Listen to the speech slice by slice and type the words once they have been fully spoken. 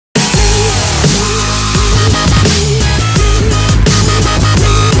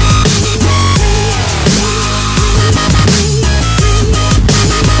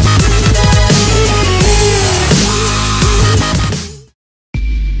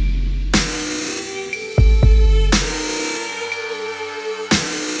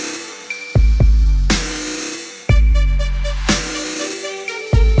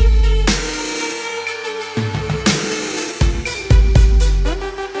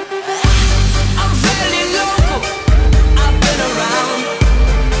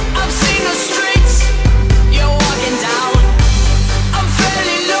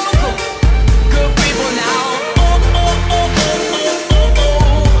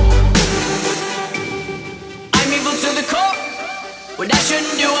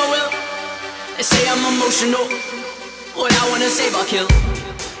emotional. What I wanna save or kill.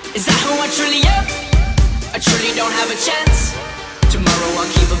 Is that who I truly am? I truly don't have a chance. Tomorrow I'll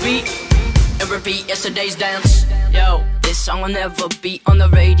keep a beat and repeat yesterday's dance. Yo, this song will never be on the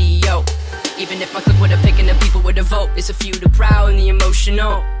radio. Even if my click with a pick and the people with a vote. It's a few, the proud and the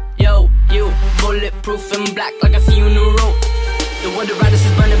emotional. Yo, you, bulletproof and black like a funeral. The world around us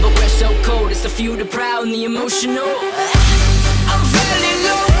is burning but we're so cold. It's a few, the proud and the emotional. I'm fairly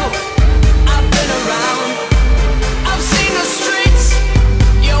local, I've been around. I've seen the streets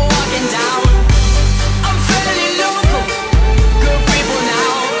you're walking down. I'm fairly local, good people now.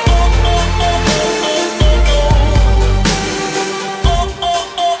 Oh, oh, oh, oh, oh, oh, oh. Oh, oh,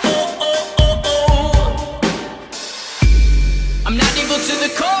 oh, oh, oh, oh, oh. I'm not evil to the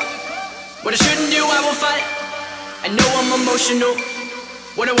core. What I shouldn't do, I will fight. I know I'm emotional.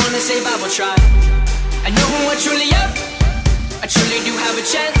 What I wanna save, I will try. I know who I truly am. I truly do have a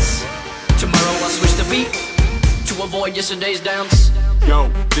chance. Tomorrow I'll switch the beat to avoid yesterday's dance.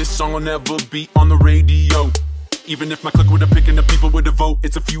 Yo, this song will never be on the radio. Even if my click with a pick and the people with a vote.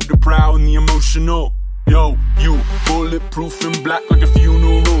 It's a few, the proud and the emotional. Yo, you, bulletproof and black like a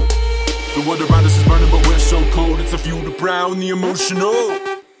funeral. The world around us is burning but we're so cold. It's a few, the proud and the emotional.